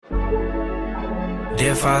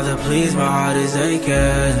Dear Father, please, my heart is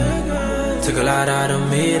aching. Took a lot out of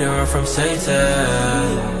me to run from Satan.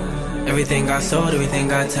 Everything got sold, everything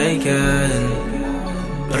got taken.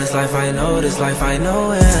 But this life I know, this life I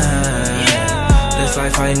know it. This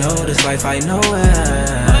life I know, this life I know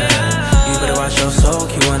it. You better watch your soul,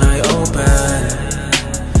 keep one eye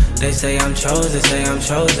open. They say I'm chosen, they say I'm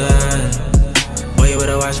chosen. Boy, you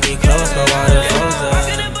better watch me close, my water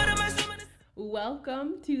frozen.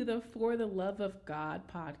 Welcome to the For the Love of God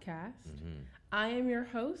podcast. I am your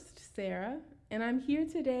host, Sarah, and I'm here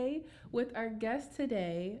today with our guest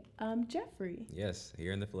today, Jeffrey. Yes,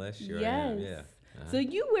 here in the flesh. Sure Yes. I am. Yeah. So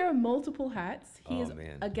you wear multiple hats. He is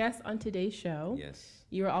man. a guest on today's show. Yes.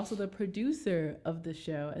 You are also the producer of the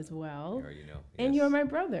show as well. You already know. And Yes. you're my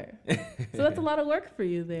brother. So that's a lot of work for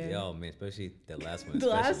you there. Yeah, oh man, especially the last one. The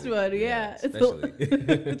last one, yeah. Especially.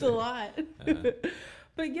 It's a lot.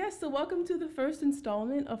 But yes, so welcome to the first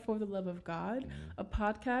installment of For the Love of God, a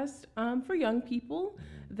podcast for young people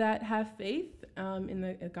that have faith in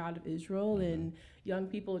the God of Israel and young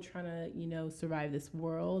people trying to, survive this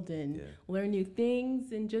world and learn new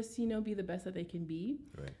things and just, be the best that they can be.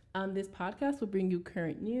 Right. This podcast will bring you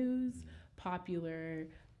current news, popular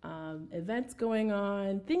events going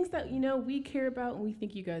on, things that, we care about and we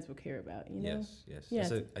think you guys will care about, Yes. Yeah. I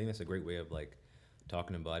think that's a great way of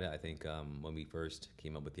talking about it. I think when we first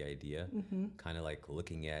came up with the idea, kind of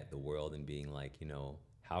looking at the world and being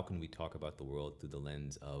how can we talk about the world through the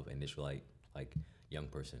lens of an Israelite, young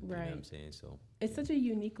person? Right. You know what I'm saying? So it's such a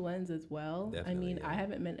unique lens as well. Definitely, I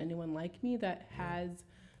haven't met anyone like me that has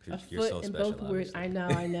a You're foot so in special, both words. I know,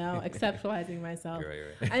 exceptualizing myself.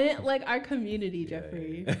 Right. I didn't like our community,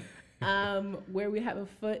 Jeffrey. Where we have a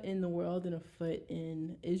foot in the world and a foot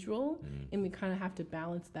in Israel, and we kind of have to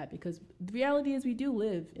balance that because the reality is we do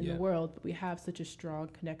live in the world, but we have such a strong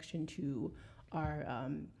connection to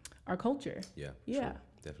our culture. Yeah. Yeah. Sure.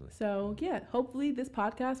 Definitely. So hopefully this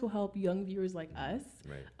podcast will help young viewers like us,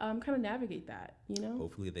 Right. kind of navigate that.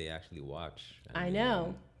 Hopefully they actually watch. I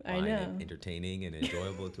know. Find it entertaining and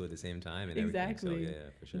enjoyable too at the same time. And Exactly. Everything. So, yeah,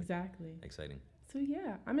 for sure. Exactly. Exciting. So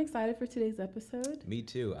I'm excited for today's episode. Me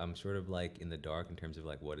too. I'm sort of in the dark in terms of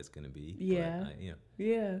what it's going to be. Yeah.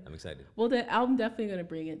 But I'm excited. Well, I'm definitely going to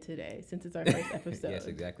bring it today since it's our first episode. Yes,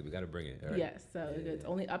 exactly. We got to bring it. All right. Yes. So it's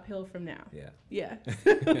only uphill from now. Yeah. Yeah.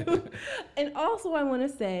 And also I want to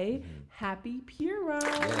say happy Purim.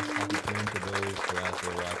 Yes, happy Purim to those who are out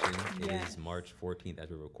there watching. It is March 14th as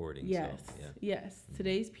we're recording. Yes. So, yeah. Yes.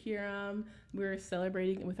 Today's Purim. We're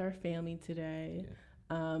celebrating it with our family today. Yeah.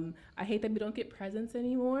 I hate that we don't get presents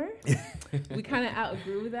anymore. We kind of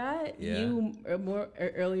outgrew that. Yeah. You are more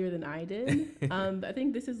earlier than I did. I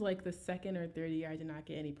think this is the second or third year I did not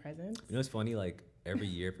get any presents. You know, it's funny. Every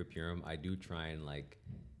year for Purim, I do try and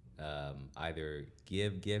either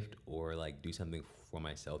give gift or do something for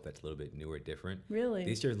myself that's a little bit new or different. Really?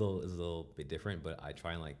 This year is a little bit different, but I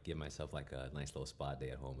try and give myself a nice little spa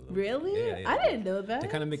day at home. A little Really? bit. Yeah, I didn't know that. To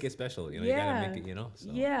kind of make it special, you gotta make it, So,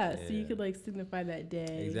 so you could signify that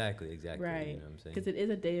day. Exactly. Right. You know what I'm saying? Because it is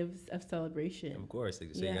a day of celebration. Of course. So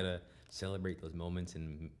you gotta celebrate those moments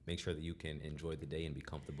and make sure that you can enjoy the day and be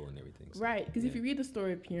comfortable and everything. So, right. Because if you read the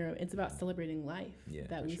story of Purim, it's about celebrating life. Yeah,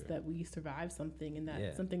 that we survived something and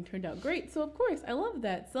that something turned out great. So of course, I love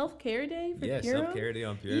that self-care day for Purim. Yeah, self-care day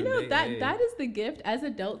on Purim. That is the gift. As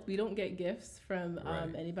adults, we don't get gifts from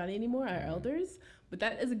anybody anymore, our elders. But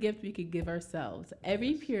that is a gift we could give ourselves.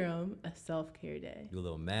 Every Purim, a self-care day. Do a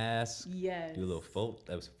little mask. Yes. Do a little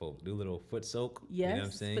do a little foot soak. Yes. You know what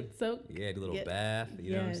I'm saying? Foot soak. Yeah, do a little bath.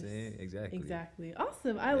 You know what I'm saying? Exactly. Exactly.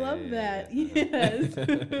 Awesome. I love that. Yes.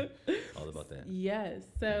 All about that. Yes.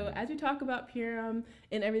 So as we talk about Purim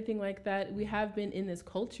and everything like that, we have been in this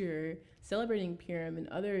culture celebrating Purim and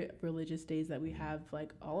other religious days that we have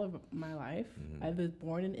all of my life. I was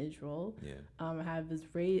born in Israel. Yeah.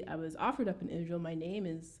 I was offered up in Israel. My name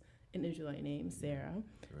is an Israelite name, Sarah.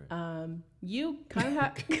 Right. You kind of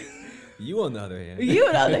have You on the other hand. You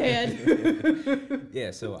on the other hand.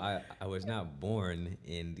 Yeah, so I was not born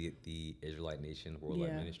in the Israelite Nation,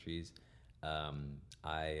 Worldwide Ministries.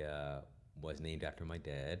 I was named after my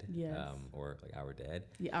dad, or our dad.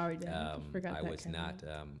 Yeah, our dad. I was not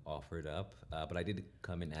offered up, but I did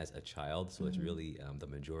come in as a child, so it's really the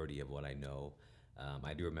majority of what I know.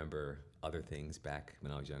 I do remember other things back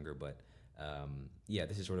when I was younger, but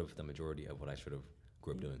this is sort of the majority of what I sort of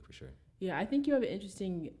grew up doing for sure. Yeah, I think you have an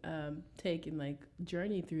interesting take and like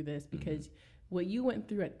journey through this because what you went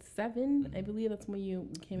through at 7, I believe that's when you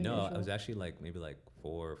came. No, I was actually like maybe like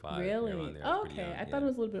 4 or 5. Really? Around there. Oh, okay, I thought it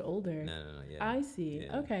was a little bit older. No, yeah. I see.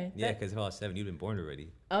 Yeah. Okay. Yeah, because if I was 7, you'd been born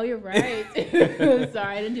already. Oh, you're right.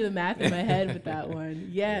 Sorry, I didn't do the math in my head with that one.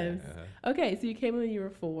 Yes. Yeah, okay, so you came when you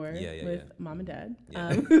were 4 with mom and dad.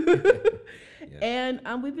 Yeah.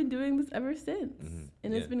 And we've been doing this ever since.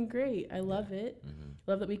 And it's been great. I love it.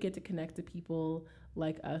 Love that we get to connect to people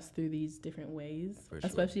like us through these different ways,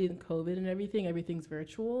 especially in COVID and everything. Everything's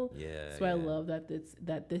virtual. Yeah. So I love that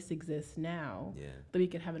this exists now. Yeah. That we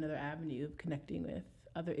can have another avenue of connecting with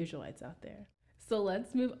other Israelites out there. So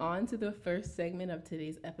let's move on to the first segment of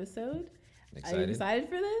today's episode. Excited? Are you excited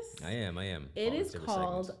for this? I am. It is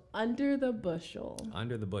called Under the Bushel.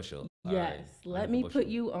 Under the Bushel. Yes. Let me put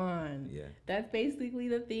you on. Yeah. That's basically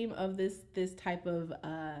the theme of this type of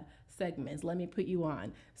segments. Let me put you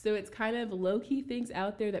on. So it's kind of low-key things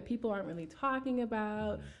out there that people aren't really talking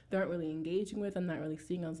about, they aren't really engaging with, I'm not really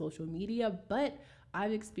seeing on social media, but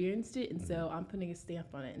I've experienced it, and so I'm putting a stamp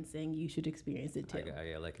on it and saying you should experience it too.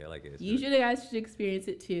 I like it. You guys should experience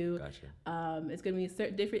it too. Gotcha. It's going to be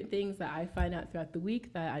certain different things that I find out throughout the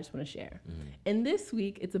week that I just want to share. And this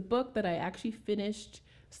week, it's a book that I actually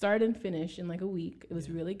started and finished in like a week. It was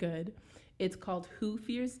really good. It's called Who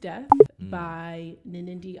Fears Death by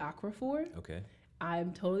Ninindi Okorafor. Okay.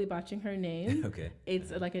 I'm totally botching her name. Okay.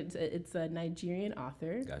 It's it's a Nigerian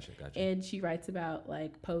author. Gotcha. And she writes about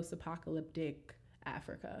like post-apocalyptic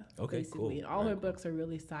Africa. Okay, basically. Cool. And all her books are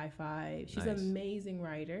really sci-fi. She's an amazing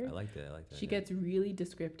writer. I like that. She gets really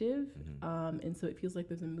descriptive, and so it feels like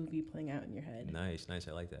there's a movie playing out in your head. Nice.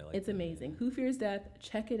 I like that. It's amazing. Who Fears Death?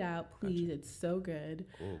 Check it out, please. Gotcha. It's so good.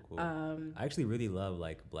 Cool. I actually really love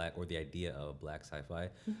like black, or the idea of black sci-fi.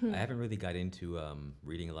 I haven't really got into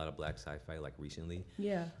reading a lot of black sci-fi like recently.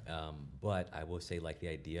 Yeah. But I will say like the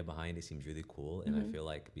idea behind it seems really cool, and I feel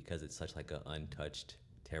like because it's such like an untouched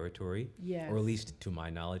territory, or at least to my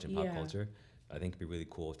knowledge in pop culture, I think it'd be really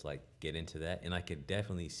cool to like get into that, and I could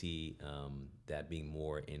definitely see that being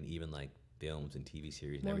more in even like films and TV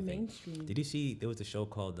series and everything. Mainstream. Did you see there was a show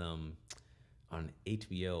called on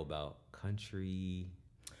HBO about country?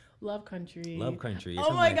 Love Country.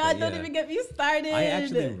 Oh my God, don't even get me started. I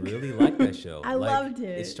actually really liked that show. I loved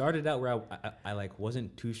it. It started out where I like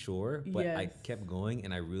wasn't too sure, but I kept going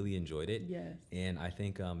and I really enjoyed it. Yes. And I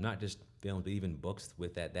think not just films, but even books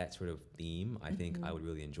with that sort of theme, I think I would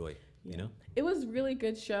really enjoy. You know? It was a really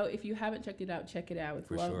good show. If you haven't checked it out, check it out.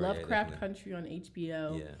 It's Lovecraft Country on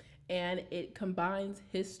HBO. Yeah. And it combines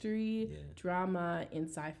history, drama, and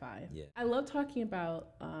sci-fi. Yeah. I love talking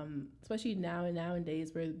about, especially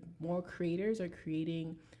nowadays, where more creators are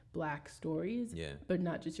creating Black stories, but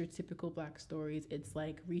not just your typical Black stories. It's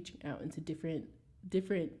like reaching out into different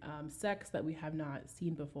sects that we have not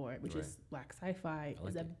seen before, which is Black sci-fi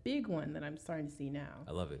is a big one that I'm starting to see now.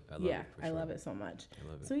 I love it. I love it so much. I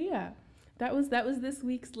love it. So yeah, that was this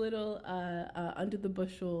week's little Under the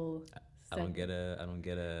Bushel. I don't get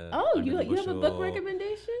a. Oh, you have a book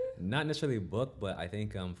recommendation? Not necessarily a book, but I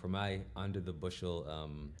think for my Under the Bushel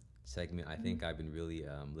segment, I think I've been really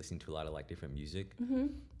listening to a lot of like different music,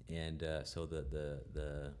 and so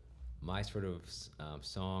the my sort of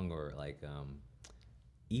song or like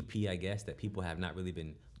EP, I guess, that people have not really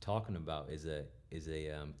been talking about is a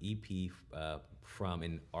EP from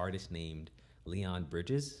an artist named Leon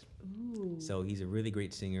Bridges. Ooh. So he's a really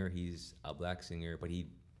great singer. He's a Black singer, but he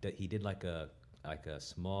did like a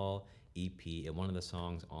small EP, and one of the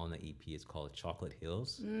songs on the EP is called Chocolate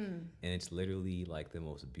Hills, and it's literally like the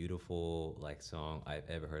most beautiful like song I've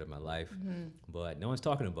ever heard in my life, but no one's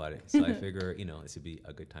talking about it, so I figure this would be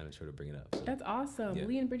a good time to sort of bring it up. So. That's awesome.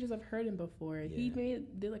 Leon Bridges, I've heard him before. He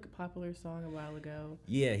did like a popular song a while ago.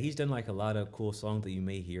 Yeah, he's done like a lot of cool songs that you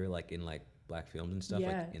may hear like in like Black films and stuff,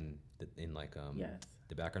 like in like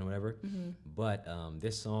the background or whatever. But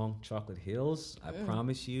this song, Chocolate Hills, I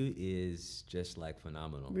promise you, is just like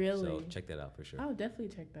phenomenal. Really? So check that out for sure. I'll definitely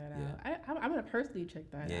check that out. I'm gonna personally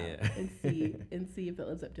check that out and see if it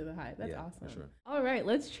lives up to the hype. That's awesome. For sure. All right,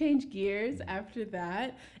 let's change gears after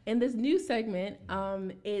that. In this new segment,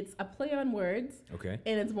 it's a play on words. Okay.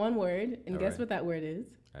 And it's one word, and guess what that word is?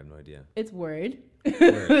 I have no idea. It's word.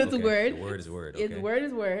 It's a word. The word is word. Okay. It's word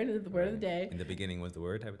is word. It's the word of the day. In the beginning was the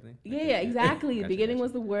word type of thing? Yeah, exactly. The beginning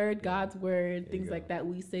was the word, God's word, things like that.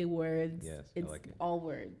 We say words. Yes, it's I like it. All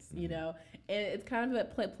words, you know? And it's kind of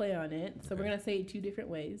a play on it. So we're going to say it 2 different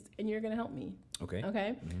ways, and you're going to help me. Okay.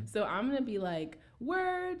 Okay? So I'm going to be like,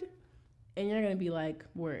 word, and you're going to be like,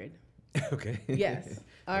 word. Okay. Yes.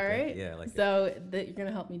 All Okay. right. Yeah, I like it. So you're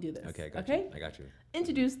gonna help me do this. Okay, I got Okay. you. I got you.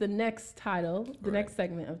 Introduce the next title, the All next right.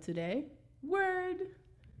 segment of today. Word.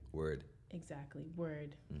 Word. Exactly.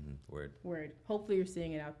 Word. Word. Word. Hopefully you're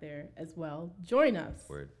seeing it out there as well. Join us.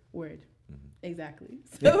 Word. Word. Exactly.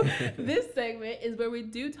 So this segment is where we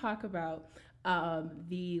do talk about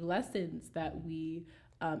the lessons that we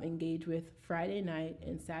engage with Friday night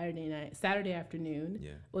and Saturday afternoon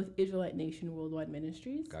Yeah. with Israelite Nation Worldwide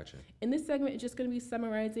Ministries. Gotcha. In this segment, it's just going to be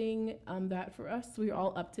summarizing that for us, so we're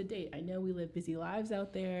all up to date. I know we live busy lives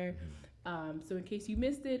out there, so in case you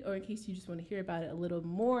missed it or in case you just want to hear about it a little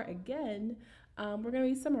more again, we're going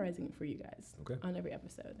to be summarizing it for you guys on every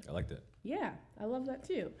episode. I like that. Yeah, I love that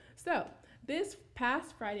too. So this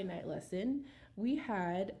past Friday night lesson, we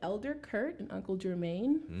had Elder Kurt and Uncle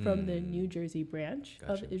Jermaine from the New Jersey branch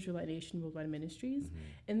of Israelite Nation Worldwide Ministries,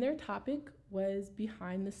 and their topic was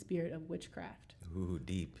Behind the Spirit of Witchcraft. Ooh,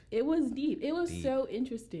 deep. It was deep. It was Deep. so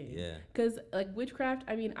interesting. Yeah. Because like witchcraft,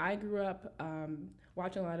 I mean, I grew up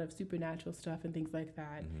watching a lot of supernatural stuff and things like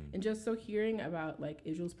that, and just so hearing about like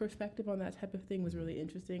Israel's perspective on that type of thing was really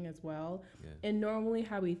interesting as well. Yeah. And normally,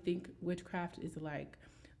 how we think witchcraft is like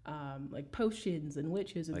potions and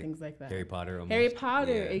witches and Like things like that. Harry Potter almost. Harry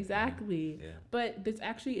Potter, Yeah. exactly. Yeah. But there's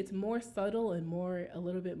actually, it's more subtle and a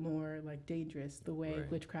little bit more like dangerous the way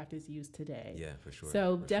Right. witchcraft is used today. Yeah, for sure.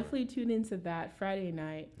 So for definitely tune into that Friday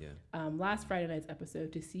night, Yeah. last Friday night's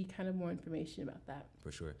episode to see kind of more information about that.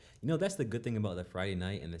 For sure. You know, that's the good thing about the Friday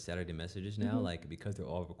night and the Saturday messages now. Like, because they're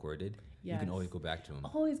all recorded, you can Yes. always go back to them.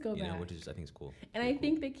 Always go You back. know, which is, I think, is cool. And Really I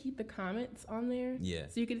think they keep the comments on there. Yeah.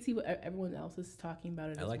 So you can see what everyone else is talking about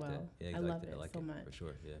it I as like well. that. Yeah, I exactly. love it I like so it. much. For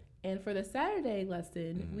sure. Yeah. And for the Saturday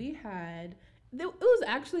lesson, we had. It was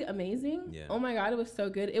actually amazing. Yeah. Oh my God, it was so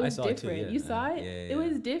good. It was saw it too, different. yeah. You saw it? Yeah, It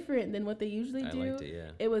was different than what they usually I do. liked it,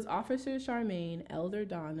 yeah. It was Officer Charmaine, Elder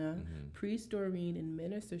Donna, Priest Doreen, and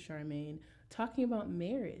Minister Charmaine talking about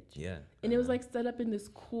marriage. Yeah. And it was like set up in this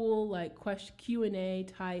cool like Q&A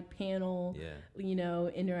type panel,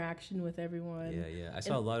 interaction with everyone. Yeah, yeah. I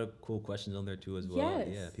saw a lot of cool questions on there too as well. Yes.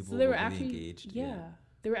 Yeah, people So they were were really actually engaged.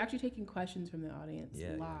 They were actually taking questions from the audience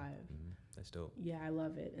Yeah, live. Yeah. That's dope. Yeah, I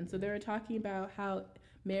love it. And so they were talking about how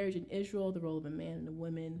marriage in Israel, the role of a man and a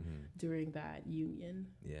woman during that union.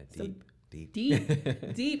 Yeah, So deep.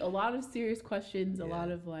 deep. A lot of serious questions, a Yeah. lot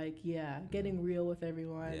of getting real with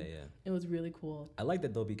everyone. Yeah, yeah. It was really cool. I like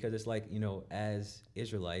that though because it's like, as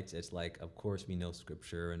Israelites, it's like, of course we know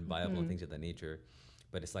scripture and Bible and things of that nature,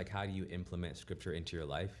 but it's like, how do you implement scripture into your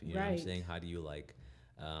life? You know what I'm Right. saying? How do you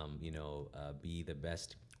be the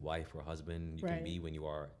best wife or husband you can be when you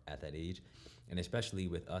are at that age? And especially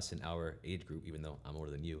with us in our age group, even though I'm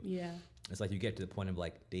older than you, Yeah. it's like you get to the point of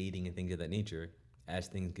like dating and things of that nature. As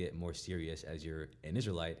things get more serious, as you're an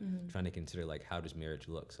Israelite, trying to consider like, how does marriage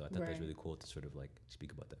look? So I thought that's Right. really cool to sort of like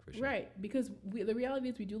speak about that for sure. Right, because the reality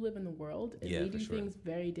is we do live in the world and Yeah, they for do sure. things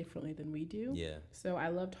very differently than we do. Yeah. So I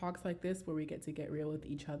love talks like this where we get to get real with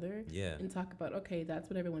each other Yeah. and talk about, okay, that's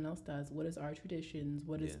what everyone else does. What is our traditions?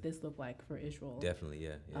 What does Yeah. this look like for Israel? Definitely,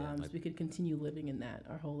 yeah. So we could continue living in that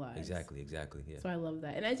our whole lives. Exactly, yeah. So I love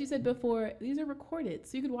that. And as you said before, these are recorded,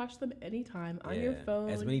 so you could watch them anytime on your phone,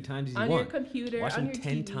 as many times as you on want. your computer, Watch on them your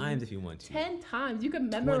 10 TV. times if you want to. 10 times. You can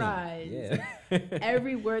 20, memorize yeah.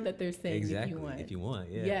 every word that they're saying Exactly, if you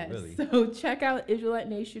want. yeah, Yes. really. So check out Israelite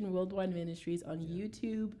Nation Worldwide Ministries on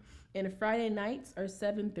YouTube. And Friday nights are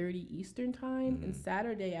 7:30 Eastern time, and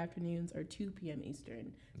Saturday afternoons are 2 p.m.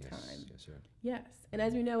 Eastern time. Yes, sir. Yes, and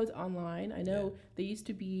as we know, it's online. I know they used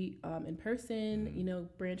to be in person.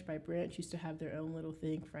 Branch by branch used to have their own little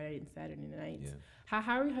thing Friday and Saturday nights. Yeah.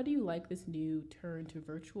 How do you like this new turn to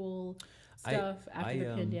virtual stuff after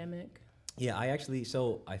the pandemic? Yeah,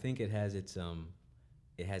 I think it has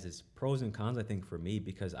its pros and cons, I think, for me,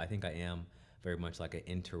 because I think I am very much like an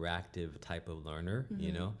interactive type of learner,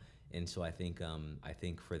 and so I think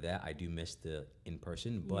for that I do miss the in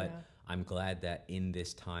person, but I'm glad that in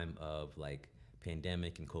this time of like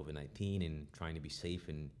pandemic and COVID-19 and trying to be safe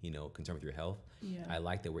and concerned with your health, I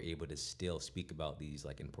like that we're able to still speak about these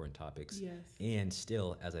like important topics, and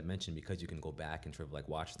still, as I mentioned, because you can go back and sort of like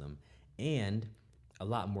watch them, and a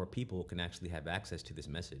lot more people can actually have access to this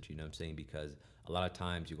message, you know what I'm saying? Because a lot of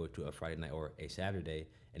times you go to a Friday night or a Saturday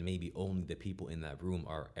and maybe only the people in that room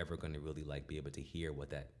are ever going to really like be able to hear what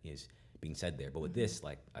that is being said there. But with this,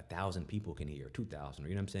 like 1,000 people can hear, 2,000, you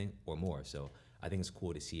know what I'm saying? Or more. So I think it's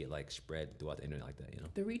cool to see it like spread throughout the internet like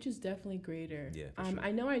that, The reach is definitely greater. Yeah, for sure.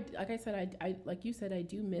 I know I like you said, I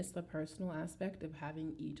do miss the personal aspect of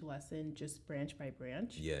having each lesson just branch by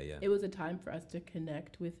branch. Yeah. It was a time for us to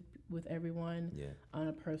connect with with everyone Yeah. on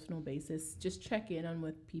a personal basis. Just check in on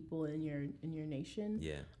with people in your nation.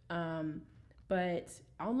 Yeah. But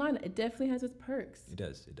online, it definitely has its perks. It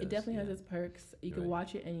does. It definitely has its perks. You can Right.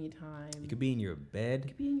 watch it anytime. You could be in your bed. You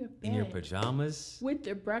could be in your bed. In your pajamas. With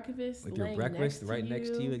your breakfast. With your breakfast right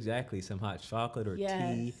next to you. Exactly. Some hot chocolate or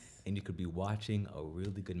tea. And you could be watching a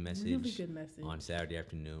really good message. On Saturday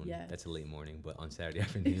afternoon. Yes. That's a late morning, but on Saturday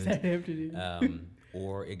afternoon. Saturday afternoon.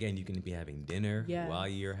 Or again, you can be having dinner Yes. while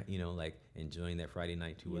you're, like enjoying that Friday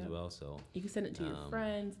night too as well. So you can send it to your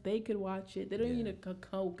friends. They could watch it. They don't need to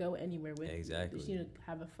go anywhere with exactly. you. They just need to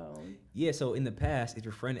have a phone. Yeah. So in the past, if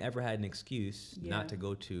your friend ever had an excuse not to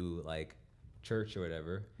go to like church or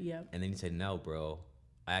whatever, and then you said, "No, bro,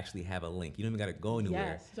 I actually have a link. You don't even got to go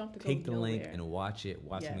anywhere. Yes, you don't have to Take go the link nowhere. and watch it.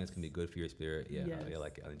 Watch something that's gonna be good for your spirit. Yeah, I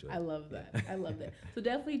like it. I enjoy it. I love that. I love that. So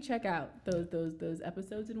definitely check out those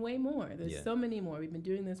episodes and way more. There's so many more. We've been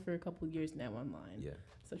doing this for a couple of years now online. Yeah.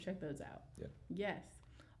 So check those out. Yeah. Yes.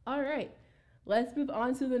 All right. Let's move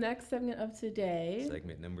on to the next segment of today.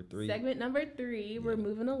 Segment number 3. We're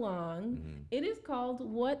moving along. It is called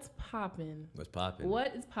What's Poppin'. What's poppin'?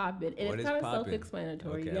 What is poppin'? And it's kind of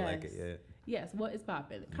self-explanatory. Okay, I like it. Yeah. Yes, what is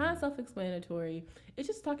poppin'? Kind of self-explanatory. It's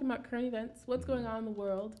just talking about current events, what's going on in the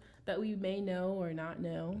world that we may know or not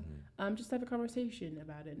know. Just have a conversation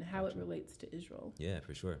about it and how it relates to Israel. Yeah,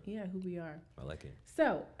 for sure. Yeah, who we are. I like it.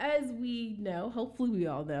 So, as we know, hopefully we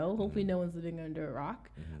all know, hopefully no one's living under a rock.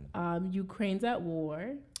 Ukraine's at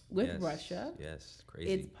war with Russia. Yes,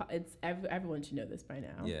 crazy. Everyone should know this by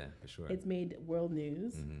now. Yeah, for sure. It's made world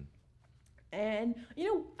news. And,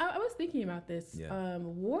 I was thinking about this. Yeah.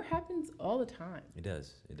 War happens all the time. It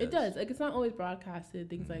does. It does. Like, it's not always broadcasted,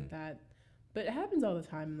 things like that. But it happens all the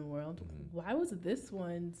time in the world. Why was this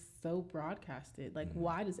one so broadcasted? Like,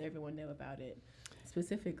 why does everyone know about it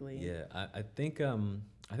specifically? Yeah, I think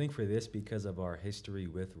for this, because of our history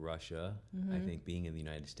with Russia, I think being in the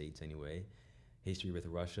United States anyway, history with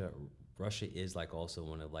Russia is like also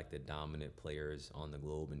one of like the dominant players on the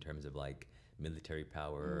globe in terms of like military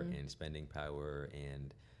power and spending power,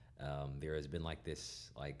 and there has been like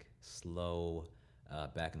this like slow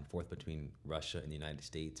back and forth between Russia and the United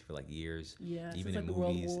States for like years. Yeah, even in like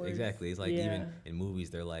movies. Exactly. It's like even in movies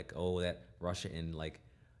they're like, oh, that Russia and like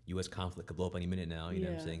US conflict could blow up any minute now, you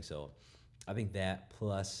know what I'm saying? So I think that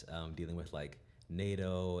plus dealing with like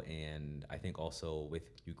NATO, and I think also with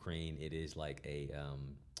Ukraine, it is like a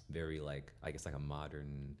very like, I guess like a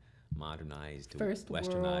modernized,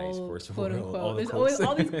 westernized, first world, unquote. There's always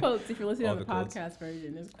all these quotes if you're listening on the podcast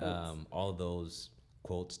version. There's quotes. All of those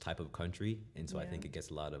quotes type of country, and so I think it gets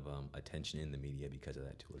a lot of attention in the media because of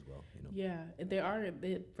that too as well. Yeah,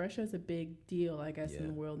 Russia is a big deal, I guess,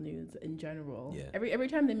 in world news in general. Yeah. Every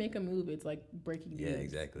time they make a move, it's like breaking news. Yeah,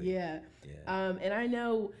 exactly. Yeah. And I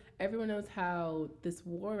know everyone knows how this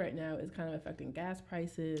war right now is kind of affecting gas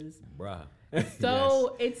prices. Bruh.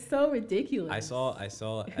 So it's so ridiculous. I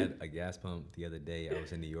saw at a gas pump the other day. I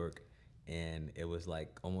was in New York, and it was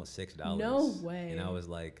like almost $6. No way. And I was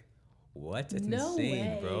like, what? That's no insane,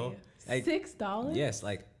 way. Bro. Like, $6? Yes,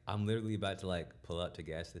 like I'm literally about to like pull up to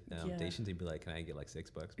gas stations and be like, can I get like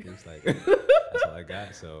 $6, please? Like that's all I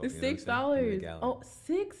got. So it's $6. Oh,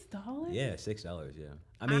 $6? Yeah, $6. Yeah.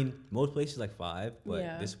 I mean, most places like $5,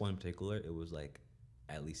 but this one in particular, it was like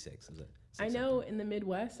at least $6. It was like I know in the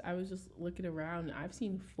Midwest, I was just looking around, and I've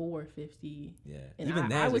seen $4.50. Yeah, and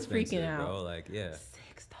even I was freaking out, bro. Like, yeah,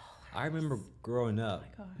 $6. I remember growing up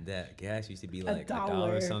that gas used to be like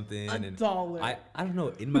 $1 or something. $1. I don't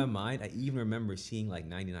know. In my mind, I even remember seeing like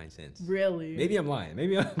 99 cents. Really? Maybe I'm lying.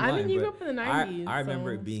 I mean, you grew up in the 90s. I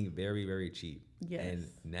remember it being very, very cheap. Yes. And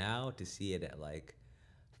now to see it at like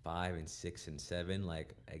 5 and 6 and 7,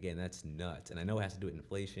 like again, that's nuts. And I know it has to do with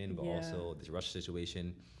inflation, but also this Russia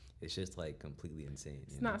situation. It's just like completely insane.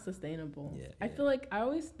 It's not sustainable. Yeah, I feel like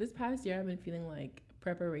this past year, I've been feeling like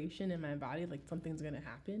preparation in my body, like something's gonna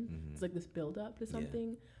happen. It's like this build up to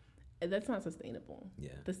something. And that's not sustainable.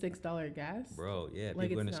 Yeah. The $6 gas. Bro, yeah. Like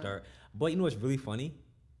people are gonna start. But you know what's really funny?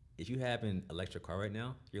 If you have an electric car right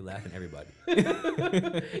now, you're laughing everybody.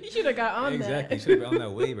 You should have got on that. Exactly. You should have been on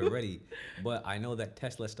that wave already. But I know that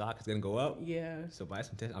Tesla stock is going to go up. Yeah. So buy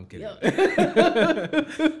some Tesla. I'm kidding.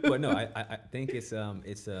 But no, I think it's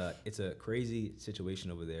a crazy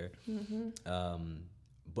situation over there.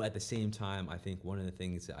 But at the same time, I think one of the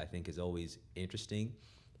things that I think is always interesting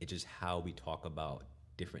is just how we talk about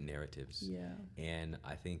different narratives. Yeah. And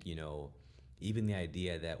I think, even the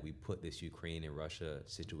idea that we put this Ukraine and Russia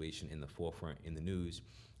situation in the forefront in the news,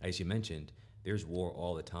 as you mentioned, there's war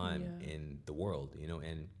all the time in the world,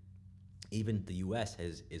 and even the U.S.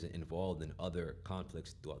 is involved in other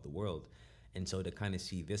conflicts throughout the world. And so to kind of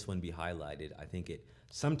see this one be highlighted, I think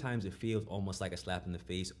sometimes it feels almost like a slap in the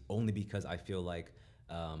face, only because I feel like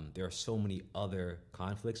there are so many other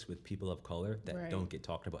conflicts with people of color that don't get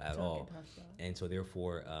talked about at all. And so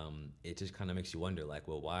therefore, it just kind of makes you wonder, like,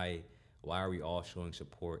 well, why are we all showing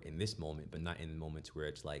support in this moment, but not in moments where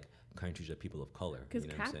it's like countries of people of color? Because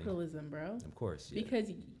capitalism, bro. Of course. Yeah.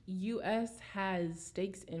 Because U.S. has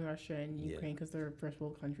stakes in Russia and Ukraine because they're first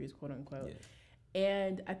world countries, quote unquote. Yeah.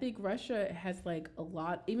 And I think Russia has like a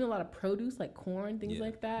lot of produce, like corn, things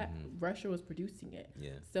like that. Russia was producing it.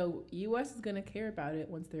 Yeah. So U.S. is gonna care about it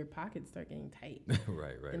once their pockets start getting tight.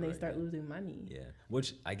 right. And they start losing money. Yeah.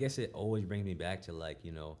 Which I guess it always brings me back to, like,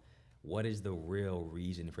 you know, what is the real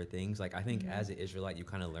reason for things? Like, I think as an Israelite, you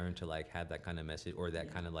kind of learn to like have that kind of message or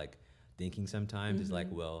that kind of like thinking sometimes. It's like,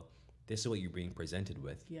 well, this is what you're being presented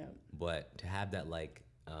with. Yeah. But to have that like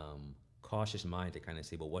cautious mind to kind of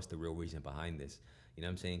say, well, what's the real reason behind this? You know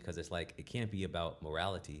what I'm saying? Because it's like, it can't be about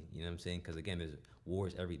morality. You know what I'm saying? Because again, there's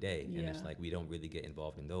wars every day. And it's like, we don't really get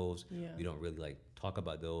involved in those. Yeah. We don't really like talk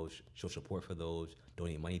about those, show support for those,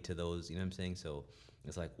 donate money to those. You know what I'm saying? So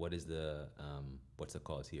it's like, what's the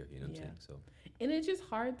cause here? You know what I'm saying? So, and it's just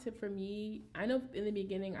hard for me. I know in the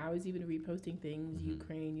beginning, I was even reposting things,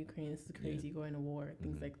 Ukraine, this is crazy, going to war,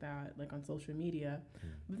 things like that, like on social media.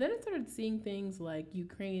 But then I started seeing things like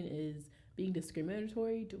Ukraine is being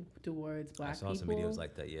discriminatory towards Black people. I saw some videos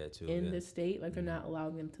like that, too. In the state, like they're not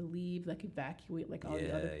allowing them to leave, like evacuate, like all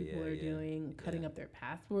the other people are doing, cutting up their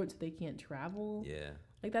passports so they can't travel. Yeah,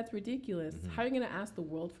 like that's ridiculous. How are you going to ask the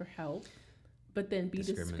world for help, but then be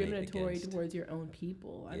discriminatory towards your own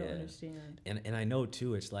people? I don't understand. And I know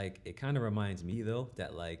too, it's like, it kind of reminds me though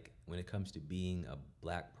that like when it comes to being a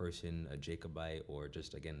Black person, a Jacobite, or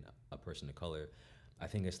just again a person of color, I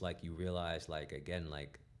think it's like you realize, like, again,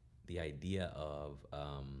 like the idea of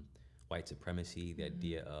white supremacy, the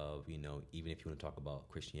idea of, you know, even if you want to talk about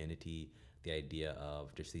Christianity, the idea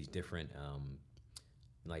of just these different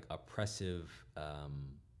like oppressive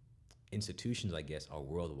institutions, I guess, are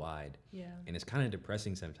worldwide. Yeah. And it's kind of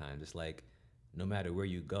depressing sometimes. It's like, no matter where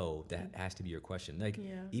you go, that has to be your question. Like,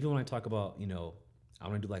 even when I talk about, you know, I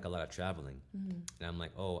want to do like a lot of traveling, and I'm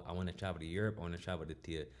like, oh, I want to travel to Europe, I want to travel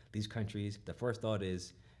to these countries. The first thought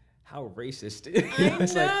is, how racist?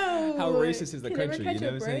 It's like, how racist is the country? You know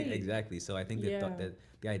what I'm saying? Exactly. So I think that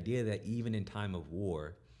the idea that even in time of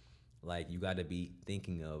war, like, you got to be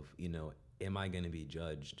thinking of, you know, am I going to be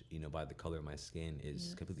judged, you know, by the color of my skin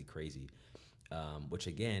is completely crazy. Which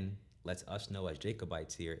again lets us know as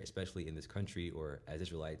Jacobites here, especially in this country, or as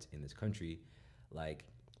Israelites in this country, like,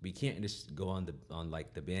 we can't just go on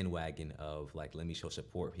like the bandwagon of like, let me show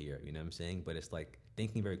support here. You know what I'm saying? But it's like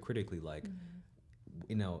thinking very critically, like,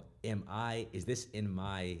 you know, is this in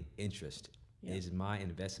my interest? Yeah. Is my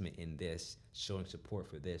investment in this, showing support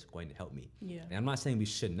for this, going to help me? Yeah. And I'm not saying we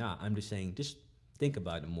should not. I'm just saying, just think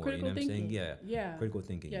about it more. Critical you know thinking. What I'm saying? Yeah. Critical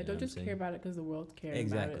thinking. Yeah. Don't just care about it because the world's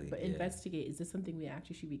caring about it, but investigate. Is this something we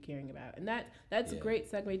actually should be caring about? And that's a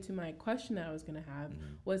great segue to my question that I was going to have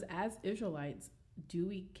was, as Israelites, do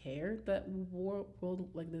we care that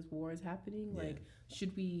this war is happening? Yeah. Like,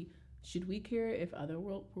 should we care if other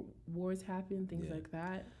world wars happen, things like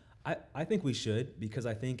that? I think we should, because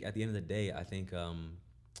I think at the end of the day, I think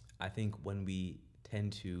when we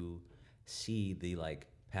tend to see the like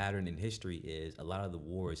pattern in history is a lot of the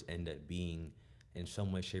wars end up being in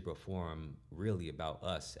some way, shape, or form really about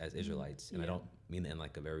us as Israelites. And I don't mean that in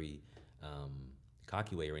like a very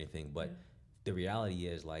cocky way or anything, but the reality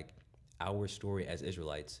is, like, our story as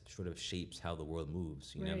Israelites sort of shapes how the world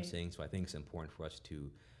moves. You know what I'm saying? So I think it's important for us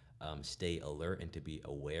to stay alert and to be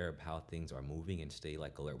aware of how things are moving and stay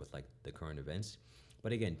like alert with like the current events.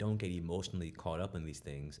 But again, don't get emotionally caught up in these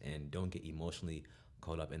things, and don't get emotionally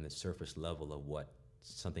caught up in the surface level of what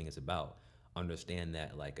something is about. Understand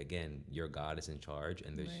that, like, again, your God is in charge,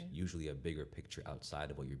 and there's usually a bigger picture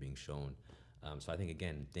outside of what you're being shown. So I think,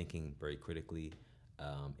 again, thinking very critically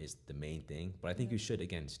is the main thing. But I think you should,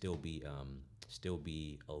 again, still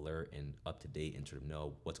be alert and up to date and sort of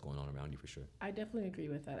know what's going on around you, for sure. I definitely agree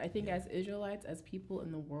with that. I think as Israelites, as people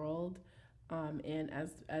in the world, and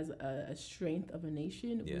as a strength of a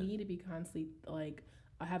nation, we need to be constantly like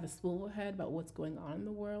have a swivel head about what's going on in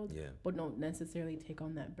the world, but don't necessarily take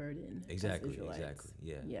on that burden. Exactly.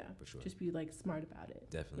 Yeah, for sure. Just be like smart about it.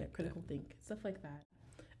 Definitely. Critical think, stuff like that.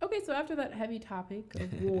 Okay, so after that heavy topic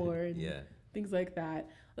of war and things like that.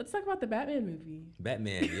 Let's talk about the Batman movie.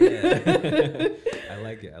 Batman, yeah. I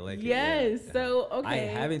like it. Yes. Yeah. So, okay. I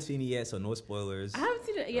haven't seen it yet, so no spoilers. I haven't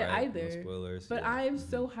seen it yet either. No spoilers. But I am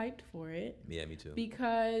so hyped for it. Yeah, me too.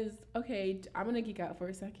 Because, okay, I'm going to geek out for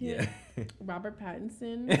a second. Yeah. Robert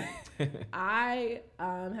Pattinson. I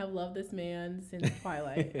have loved this man since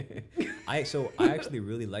Twilight. I actually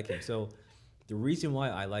really like him. So the reason why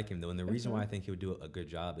I like him, though, and the reason why I think he would do a good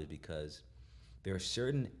job is because there are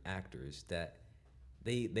certain actors that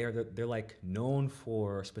they're like known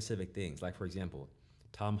for specific things. Like, for example,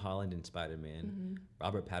 Tom Holland in Spider-Man,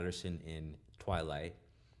 Robert Pattinson in Twilight.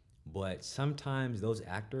 But sometimes those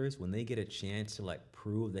actors, when they get a chance to like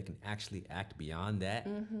prove they can actually act beyond that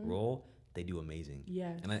role, they do amazing.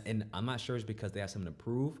 Yes. And I'm not sure it's because they have something to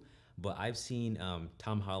prove, but I've seen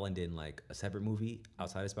Tom Holland in like a separate movie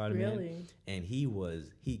outside of Spider-Man. Really? And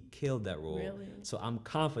he killed that role. Really? So I'm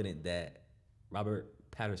confident that Robert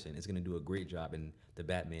Pattinson is going to do a great job in the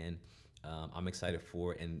Batman. I'm excited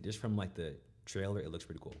for it. And just from like the trailer, it looks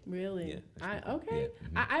pretty cool. Really? Yeah, okay.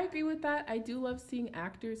 Yeah. I agree with that. I do love seeing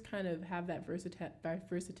actors kind of have that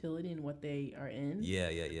versatility in what they are in.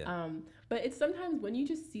 Yeah. But it's sometimes when you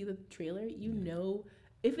just see the trailer, you know,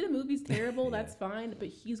 if the movie's terrible, that's fine, but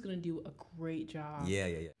he's going to do a great job. Yeah.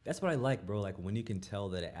 That's what I like, bro. Like when you can tell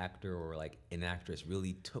that an actor or like an actress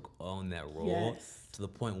really took on that role to the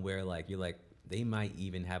point where like you're like, they might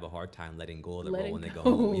even have a hard time letting go of the role when they go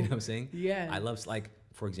home. You know what I'm saying? Yeah. I love, like,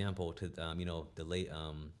 for example, the late,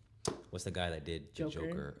 what's the guy that did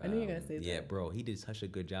Joker? I knew you were gonna say that. Yeah, bro, he did such a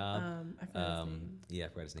good job. I forgot his name. Yeah, I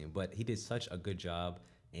forgot his name. But he did such a good job.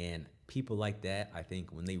 And people like that, I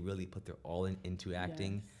think, when they really put their all into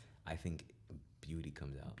acting, I think beauty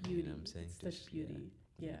comes out. Beauty. You know what I'm saying? Such beauty.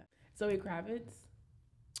 Yeah. Zoe Kravitz.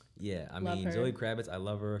 Yeah, I Love mean, her. Zoe Kravitz, I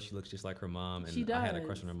love her. She looks just like her mom. And She does. I had a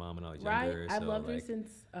crush on her mom when I was Right? younger. I've so, loved her like,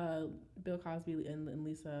 since Bill Cosby and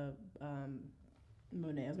Lisa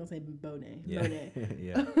Monet. I was gonna say Bonet. Yeah. Monet.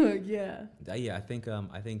 Yeah. Yeah. Yeah,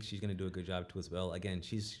 I think she's gonna do a good job too as well. Again,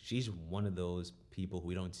 she's one of those people who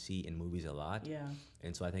we don't see in movies a lot. Yeah.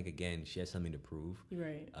 And so I think again she has something to prove. You're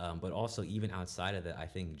right. But also even outside of that, I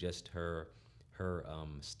think just her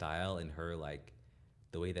style and her like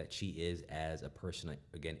the way that she is as a person, like,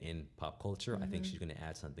 again in pop culture, I think she's gonna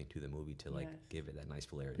add something to the movie to like give it that nice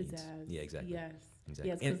flair. Pizzazz. Yeah, exactly. Yes.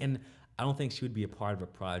 Exactly. Yes, And I don't think she would be a part of a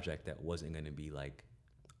project that wasn't gonna be like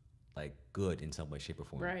good in some way, shape, or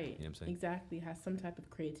form. Right. You know what I'm saying? Exactly. Has some type of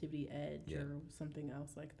creativity edge or something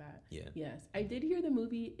else like that. Yeah. Yes. I did hear the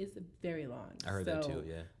movie is very long. I heard that too,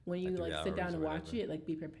 yeah. When you Like like 3 sit down hours and or watch whatever. it, like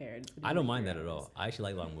be prepared. It's gonna I be don't like mind 3 that at hours. all. I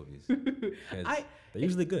actually like long movies. Because they're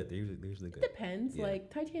usually good. They're usually It good. depends. Yeah. Like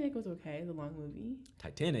Titanic was okay, the long movie.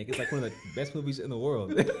 Titanic is like one of the best movies in the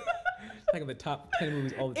world. Like in the top 10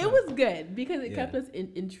 movies all the time. It was good because it Yeah. kept us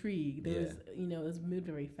intrigued. There Yeah. was, it was moved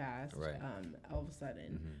very fast. Right. All of a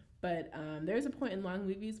sudden. But there's a point in long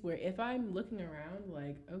movies where if I'm looking around,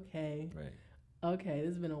 like, okay, this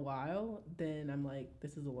has been a while, then I'm like,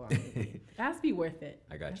 this is a long movie. It has to be worth it.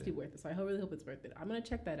 I It got has to you. be worth it. So I really hope it's worth it. I'm gonna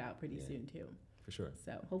check that out pretty soon too. For sure.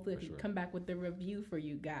 So hopefully I For can sure. come back with the review for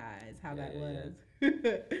you guys, how that Yeah. was.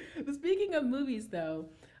 But speaking of movies though,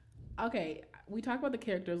 okay, we talk about the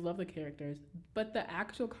characters, love the characters, but the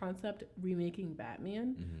actual concept remaking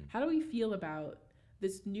Batman, how do we feel about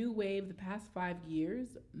this new wave the past 5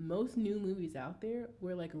 years? Most new movies out there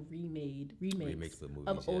were like remakes of movies,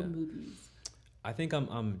 of old movies. I think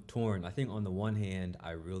I'm torn. I think on the one hand,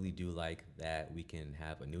 I really do like that we can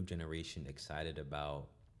have a new generation excited about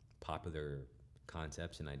popular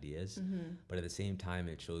concepts and ideas. But at the same time,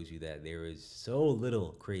 it shows you that there is so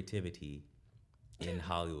little creativity in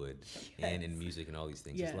Hollywood and in music and all these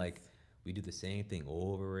things. It's like we do the same thing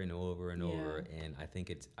over and over and over, and I think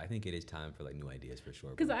it is time for like new ideas for sure.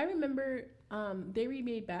 Because I remember they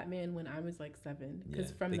remade Batman when I was like 7.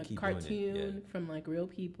 Because from the cartoon, from like real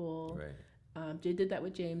people, they did that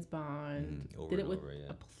with James Bond. Did it with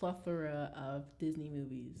a plethora of Disney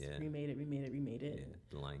movies. Remade it. Yeah.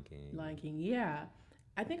 The Lion King. Yeah.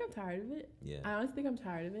 I think I'm tired of it. Yeah. I honestly think I'm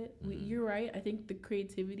tired of it. You're right. I think the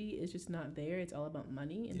creativity is just not there. It's all about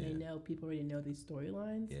money, and they know people already know these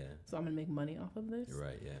storylines. Yeah. So I'm gonna make money off of this. You're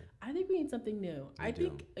right. Yeah. I think we need something new. I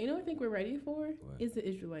think what I think we're ready for is the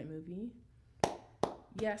Israelite movie.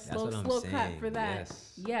 Yes, slow clap for that.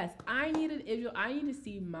 Yes, I need an Israel. I need to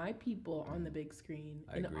see my people on the big screen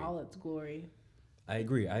in all its glory. I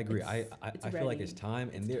agree. I feel like it's ready.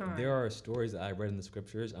 time. And there are stories that I read in the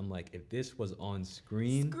scriptures. I'm like, if this was on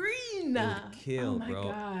screen, it would kill, oh my bro.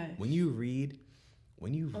 Gosh. When you read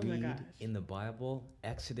gosh. in the Bible,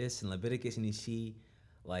 Exodus and Leviticus, and you see,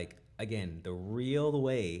 like, again, the real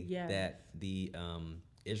way that the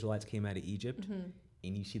Israelites came out of Egypt,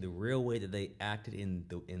 and you see the real way that they acted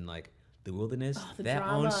in like the wilderness. The that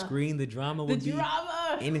drama. on screen, the drama would be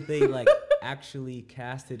drama. anything like actually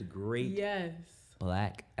casted great Yes.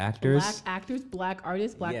 black actors. Black actors, black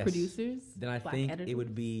artists, black Yes. producers. Then I black think editors. it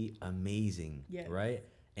would be amazing, Yes. right?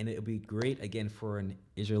 And it would be great again for an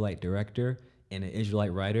Israelite director and an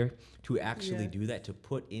Israelite writer to actually Yes. do that, to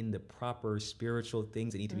put in the proper spiritual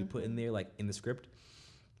things that need to be put in there, like in the script.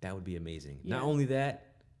 That would be amazing. Not Yes. only that,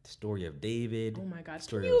 the story of David. Oh my God! Can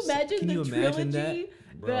story you of- imagine can the you imagine trilogy,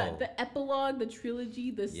 that? Bro. the epilogue, the trilogy,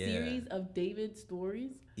 the Yeah. series of David's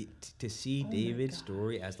stories? To see my David's God.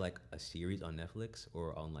 story as like a series on Netflix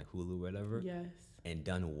or on like Hulu, whatever, Yes, and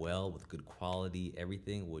done well with good quality,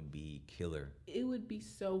 everything would be killer. it would be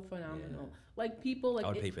so phenomenal. Yeah. Like people, like I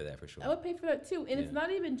would pay for that for sure. I would pay for that too. And it's Yeah.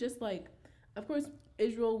 not even just like, of course,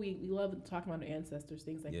 Israel. We love talking about our ancestors,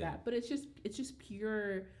 things like Yeah. that. But it's just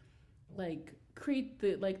pure, like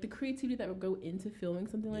the creativity that would go into filming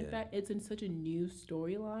something like Yeah. that. It's in such a new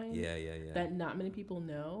storyline. Yeah. That not many people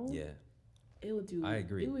know. Yeah. It would do. I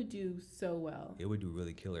agree. It would do so well. It would do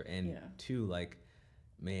really killer. And Yeah. two, like,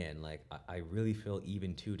 man, like I really feel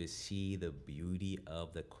even too to see the beauty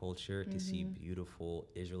of the culture, to see beautiful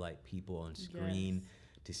Israelite people on screen, Yes.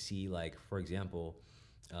 to see like, for example,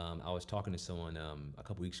 I was talking to someone a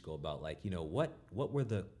couple weeks ago about like, what was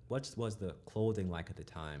the clothing like at the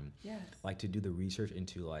time? Yes. Like to do the research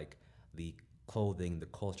into like the clothing, the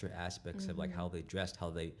culture aspects of like how they dressed,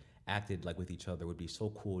 how they acted like with each other would be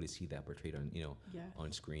so cool to see that portrayed on Yes.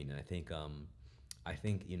 on screen. And I think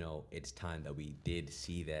it's time that we did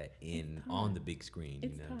see that on the big screen.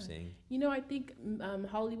 It's You know what I'm saying? I think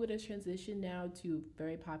Hollywood has transitioned now to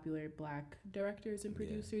very popular black directors and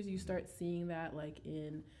producers. You start seeing that like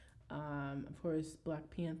in, of course, Black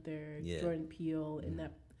Panther, Yeah. Jordan Peele, in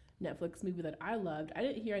that Netflix movie that I loved. I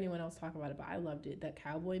didn't hear anyone else talk about it, but I loved it. That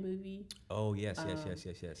cowboy movie. Oh yes. And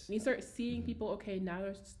you start seeing people. Okay, now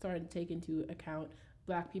they're starting to take into account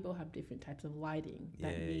black people have different types of lighting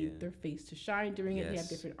that need their face to shine during it. They have Yes.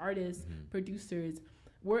 different artists, producers.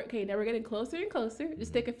 Now we're getting closer and closer.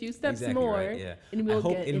 Just take a few steps Exactly more, right, yeah. and we'll I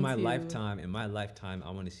hope get in my into- lifetime,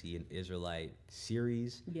 I want to see an Israelite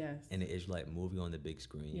series Yes. and an Israelite movie on the big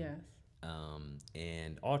screen. Yes.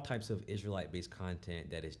 And all types of Israelite-based content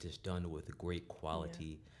that is just done with great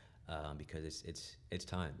quality, because it's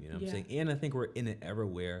time. You know what I'm Yeah. saying? And I think we're in an era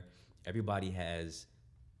where everybody has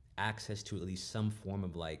access to at least some form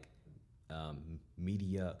of like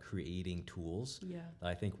media creating tools. Yeah.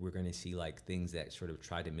 I think we're going to see like things that sort of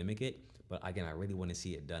try to mimic it. But again, I really want to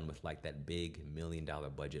see it done with like that big $1 million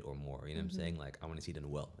budget or more. You know what I'm saying? Like I want to see it done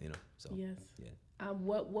well. So Yes. yeah.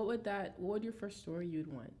 What would your first story you'd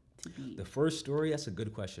want to be? The first story, that's a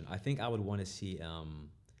good question. I think I would want to see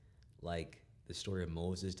like the story of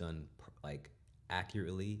Moses done like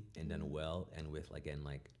accurately and done well, and with again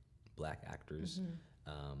like black actors,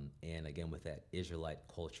 and again with that Israelite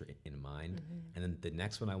culture in mind. And then the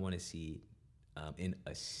next one I want to see in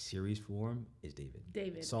a series form is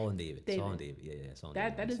David. Saul and David. Saul and David. Yeah. Saul and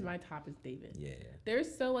David. That is my top is David. Yeah.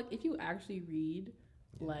 There's so like if you actually read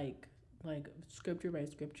like scripture by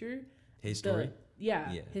scripture, His story.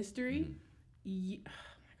 history. Oh my God,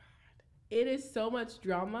 it is so much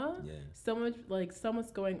drama. Yeah. So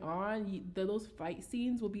much going on. Those fight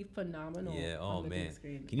scenes will be phenomenal. Yeah. Oh on the big man.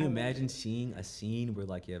 screen. Can you I love imagine it. seeing a scene where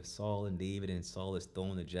like you have Saul and David, and Saul is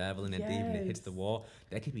throwing the javelin at David and it hits the Yes. wall?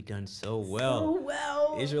 That could be done so well. So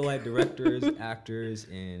well. Israelite directors, actors,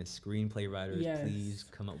 and screenplay writers, Yes. please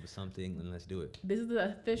come up with something and let's do it. This is the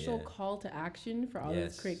official Yeah. call to action for all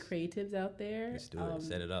Yes. those great creatives out there. Let's do it.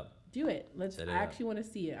 Set it up. Do it. I Set it actually want to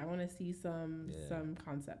see it. I want to see some Yeah.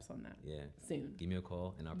 concepts on that Yeah. soon. Give me a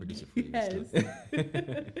call and I'll produce it for you. Let's do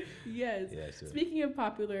it. Yes. Yeah, let's do it. Speaking of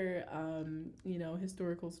popular,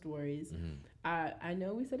 historical stories, I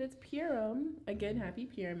know we said it's Purim. Again, happy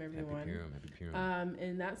Purim, everyone. Happy Purim.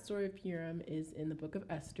 And that story of Purim is in the book of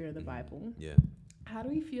Esther in the Bible. Yeah. How do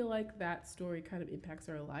we feel like that story kind of impacts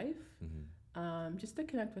our life? Just to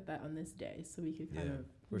connect with that on this day, so we could kind of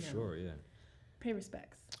For sure, yeah. pay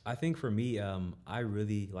respects. I think for me, I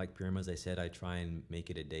really like Purim. As I said, I try and make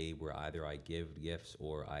it a day where either I give gifts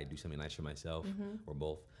or I do something nice for myself, or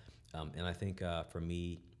both. And I think for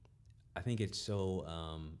me, I think it's so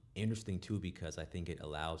interesting too, because I think it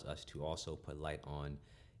allows us to also put light on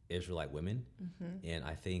Israelite women. And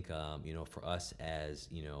I think, for us as,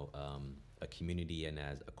 a community and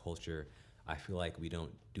as a culture, I feel like we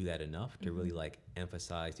don't do that enough to really like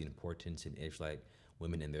emphasize the importance in Israelite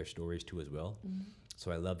women and their stories too as well. So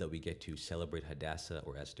I love that we get to celebrate Hadassah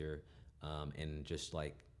or Esther, and just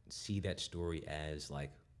like see that story as like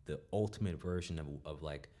the ultimate version of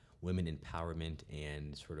like women empowerment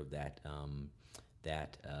and sort of that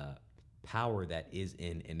power that is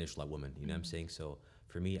in an Israelite woman. You know what I'm saying? So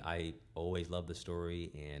for me, I always love the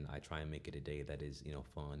story, and I try and make it a day that is,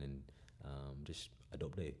 fun and just a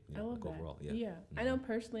dope day. I love that. Overall, yeah. Yeah, I know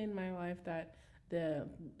personally in my life that the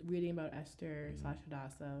reading about Esther /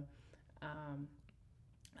 Hadassah,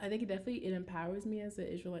 I think it empowers me as an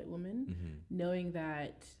Israelite woman, knowing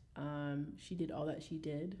that she did all that she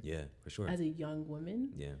did. Yeah, for sure. As a young woman.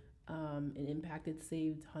 Yeah. And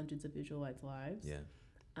saved hundreds of Israelites' lives. Yeah.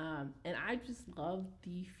 And I just love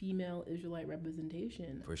the female Israelite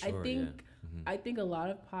representation. For sure, I think a lot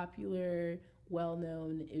of popular,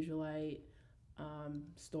 well-known Israelite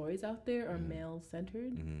stories out there are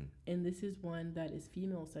male-centered, and this is one that is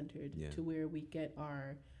female-centered, to where we get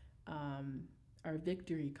our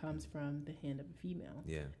victory comes from the hand of a female.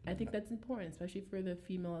 Yeah. I think that's important, especially for the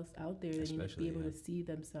females out there. They need to be able to see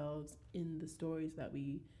themselves in the stories that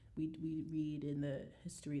we read, in the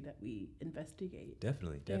history that we investigate.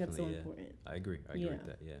 Definitely. That's so important. I agree with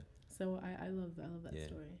that. Yeah. So I love that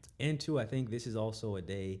story. And two, I think this is also a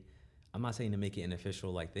day. I'm not saying to make it an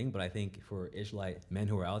official thing, but I think for Israelite men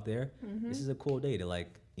who are out there, this is a cool day to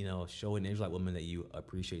show an Israelite woman that you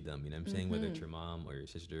appreciate them. You know what I'm saying? Whether it's your mom or your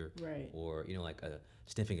sister, right, or like a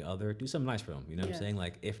significant other, do something nice for them. You know what I'm saying?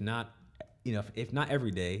 Like if not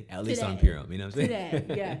every day, at least on Purim. You know what I'm saying?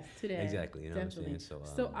 Today, yes, today. Exactly. You know Definitely. what I'm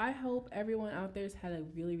saying? So I hope everyone out there's had a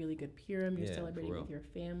really, really good Purim. You're celebrating with your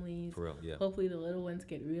families. For real, yeah. Hopefully the little ones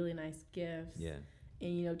get really nice gifts. Yeah.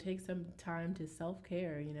 And take some time to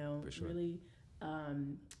self-care. For sure. Really,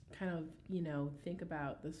 kind of think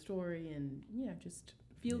about the story and just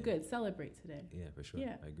feel good. Celebrate today. Yeah, for sure.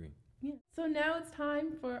 Yeah, I agree. Yeah. So now it's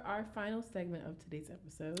time for our final segment of today's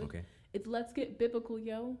episode. Okay. It's Let's Get Biblical,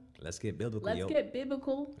 yo. Let's get biblical, yo. Let's get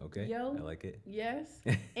biblical, okay, yo. I like it. Yes.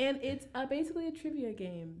 And it's basically a trivia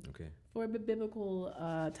game. Okay. For biblical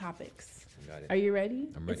topics. Got it. Are you ready?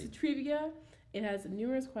 I'm ready. It's a trivia. It has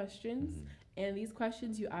numerous questions. And these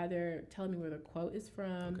questions, you either tell me where the quote is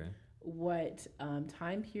from, what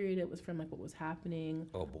time period it was from, like what was happening.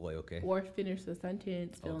 Oh boy, okay. Or finish the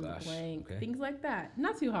sentence, fill in the blank, things like that.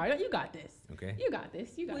 Not too hard. You got this. Okay. You got this.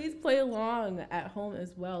 Please play along at home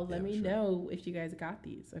as well. Let me know if you guys got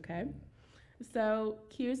these, okay? So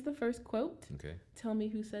here's the first quote. Okay. Tell me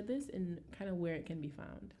who said this and kind of where it can be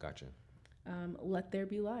found. Gotcha. Let there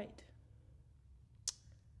be light.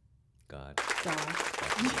 God. Yes.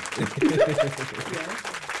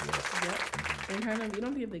 Yep. And kind of, you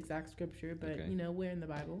don't give the exact scripture, but where in the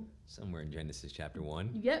Bible? Somewhere in Genesis chapter 1.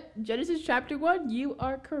 Yep, Genesis chapter 1. You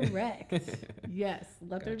are correct. Yes,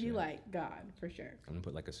 let there be light. God, for sure. I'm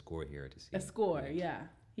gonna put a score here to see. A score, yeah.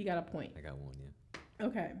 He got a point. I got one, yeah.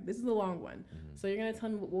 Okay, this is a long one. So you're gonna tell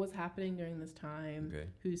me what was happening during this time,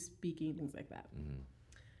 who's speaking, things like that.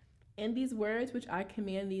 And these words which I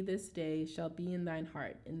command thee this day shall be in thine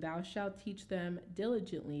heart, and thou shalt teach them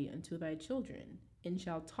diligently unto thy children, and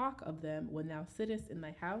shalt talk of them when thou sittest in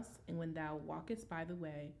thy house, and when thou walkest by the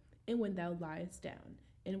way, and when thou liest down,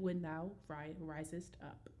 and when thou risest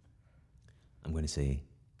up. I'm going to say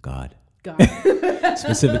God. God.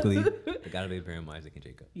 Specifically, the God of Abraham, Isaac, and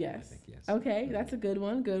Jacob. Yes. I think, yes. Okay, that's a good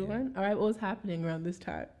one. Good one. All right, what was happening around this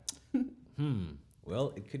time?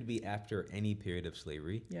 Well, it could be after any period of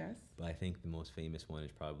slavery. Yes. But I think the most famous one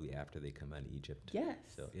is probably after they come out of Egypt. Yes.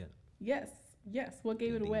 So, yeah. Yes. What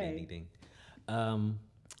gave it away? Ding.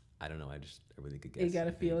 I don't know. I really good guess. You got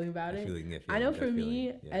a feeling about it? I know for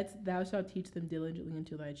me, it's thou shalt teach them diligently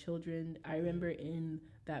unto thy children. I remember in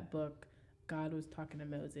that book, God was talking to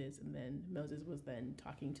Moses, and then Moses was then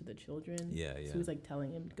talking to the children. Yeah. So he was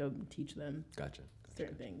telling him to go teach them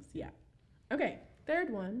certain things. Yeah. Okay,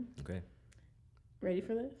 third one. Okay. Ready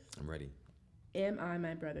for this? I'm ready. Am I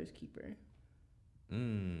my brother's keeper?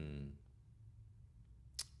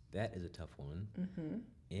 That is a tough one.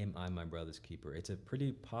 Am I my brother's keeper? It's a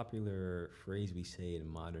pretty popular phrase we say in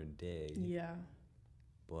modern day. Yeah.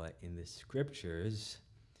 But in the scriptures,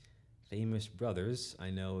 famous brothers,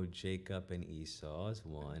 I know Jacob and Esau is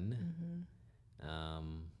one.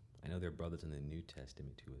 I know they're brothers in the New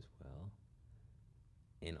Testament too as well.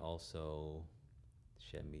 And also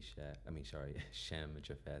Shem,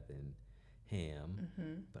 Japheth, and Ham.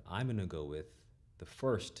 But I'm going to go with the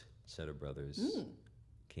first set of brothers,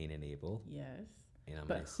 Cain and Abel. Yes. And I'm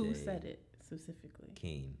but who said it specifically?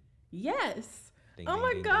 Cain. Yes. Ding, oh ding,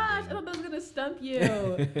 my ding, gosh. ding, ding. I thought that was going to stump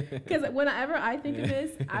you. Because whenever I think of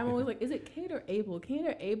this, I'm always like, is it Cain or Abel? Cain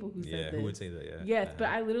or Abel who said this? Yeah, who would say that? Yeah. Yes, but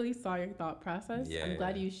I literally saw your thought process. Yeah, I'm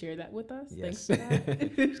glad you shared that with us. Yes. Thanks for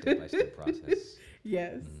that. Step-by-step process.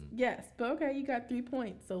 Yes. But okay, you got 3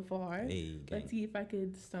 points so far. Hey, Let's see if I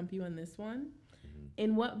could stump you on this one.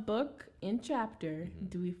 In what book and chapter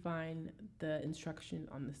do we find the instruction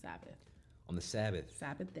on the Sabbath? On the Sabbath.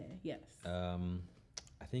 Sabbath day, yes.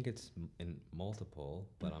 I think it's in multiple,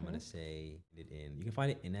 but I'm gonna say it in. You can find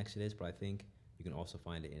it in Exodus, but I think you can also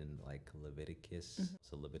find it in like Leviticus.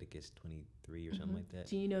 So Leviticus 23 or something like that.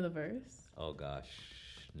 Do you know the verse? Oh gosh,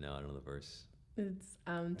 no, I don't know the verse. It's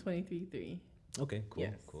 23:3. Okay, cool,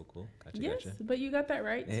 Yes. cool. Gotcha, Yes, gotcha. but you got that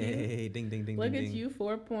right too. Hey, ding, ding, ding, Look ding, at ding. you,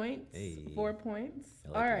 4 points. Hey. 4 points. I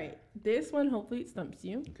like All it. right, this one hopefully it stumps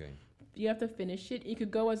you. Okay, You have to finish it. You could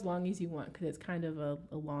go as long as you want because it's kind of a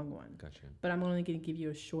long one. gotcha, But I'm only going to give you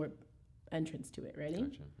a short entrance to it. Ready?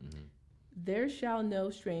 gotcha. There shall no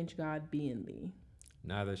strange God be in thee.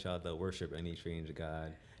 Neither shall thou worship any strange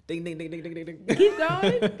god. Ding, ding, ding, ding, ding, ding, ding. Keep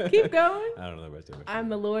going. Keep going. I don't know the rest of it. I'm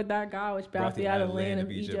the Lord thy God, which brought thee out of the land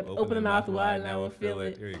of Egypt. Open the mouth wide, and I will fill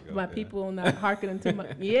it. Here you go. My yeah. people will not hearken unto my.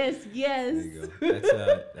 Yes, yes. There you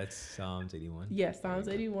go. That's Psalms 81. Yes, Psalms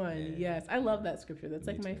There you go. 81. Yeah, Yes, I love that scripture. That's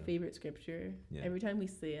Me like my too. favorite scripture. Yeah. Every time we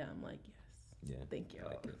say it, I'm like, yes. Yeah. Thank you. I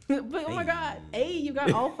like it. But oh my God, Hey. hey, you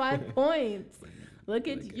got all 5 points. Look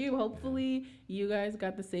at Really good. you. Hopefully, you guys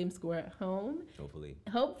got the same score at home. Hopefully.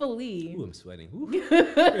 Hopefully. Ooh, I'm sweating. Ooh.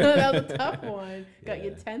 That was a tough one. Got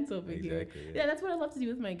you Yeah, tense over here. exactly, Yeah. yeah. that's what I love to do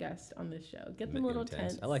with my guests on this show. Get them a Make little them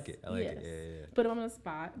tense. tense. I like it. I like it. Yes. Yeah. Put them on the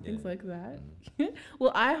spot, things Yeah. like that.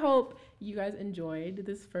 Well, I hope you guys enjoyed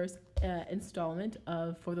this first installment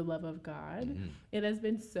of For the Love of God. It has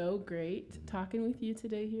been so great talking with you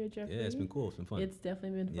today here, Jeffrey. Yeah, it's been cool. It's been fun. It's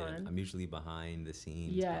definitely been Yeah, fun. I'm usually behind the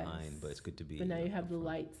scenes, Yes. but it's good to be. But now you have the up front.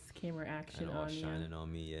 lights, camera action I know, all on you. shining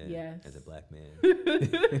on me, yeah. Yes. As a black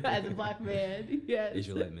man. As a black man, yes.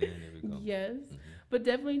 Israelite man, there we go. Yes. But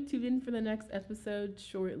definitely tune in for the next episode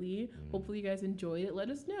shortly. Hopefully you guys enjoyed it. Let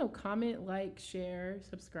us know. Comment, like, share,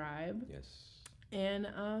 subscribe. Yes. And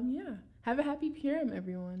yeah. Have a happy Purim,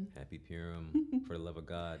 everyone. Happy Purim for the love of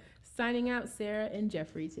God. Signing out, Sarah and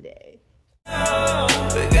Jeffrey today. Oh.